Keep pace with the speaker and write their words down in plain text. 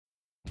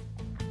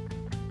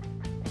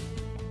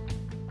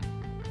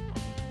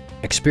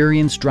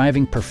Experience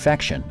driving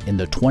perfection in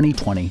the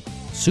 2020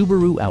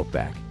 Subaru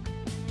Outback.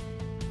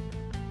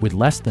 With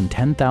less than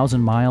 10,000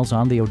 miles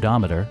on the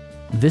odometer,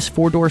 this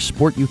four-door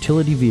sport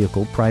utility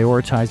vehicle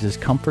prioritizes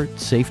comfort,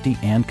 safety,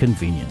 and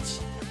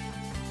convenience.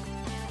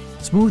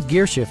 Smooth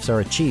gear shifts are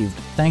achieved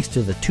thanks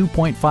to the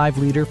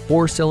 2.5-liter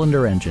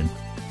four-cylinder engine,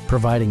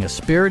 providing a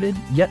spirited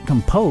yet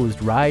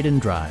composed ride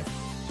and drive.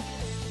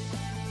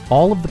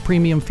 All of the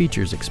premium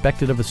features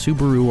expected of a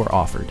Subaru are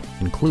offered,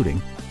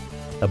 including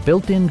a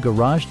built-in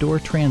garage door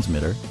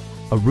transmitter,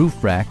 a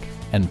roof rack,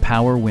 and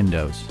power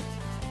windows.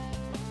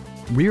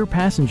 Rear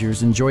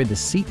passengers enjoy the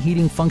seat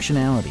heating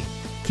functionality,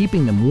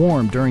 keeping them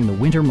warm during the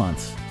winter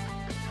months.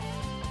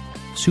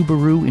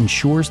 Subaru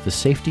ensures the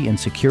safety and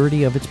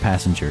security of its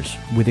passengers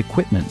with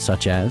equipment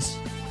such as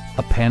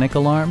a panic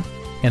alarm,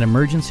 an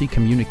emergency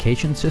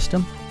communication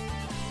system,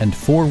 and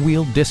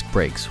four-wheel disc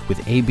brakes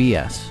with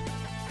ABS.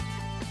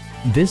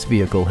 This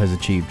vehicle has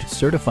achieved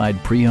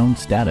certified pre-owned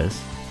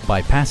status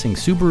by passing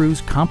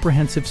Subaru's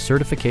comprehensive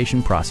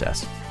certification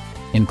process,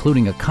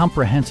 including a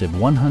comprehensive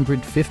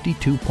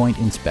 152-point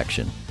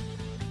inspection.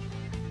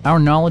 Our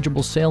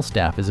knowledgeable sales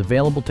staff is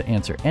available to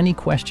answer any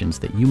questions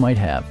that you might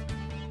have.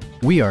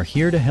 We are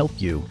here to help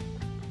you.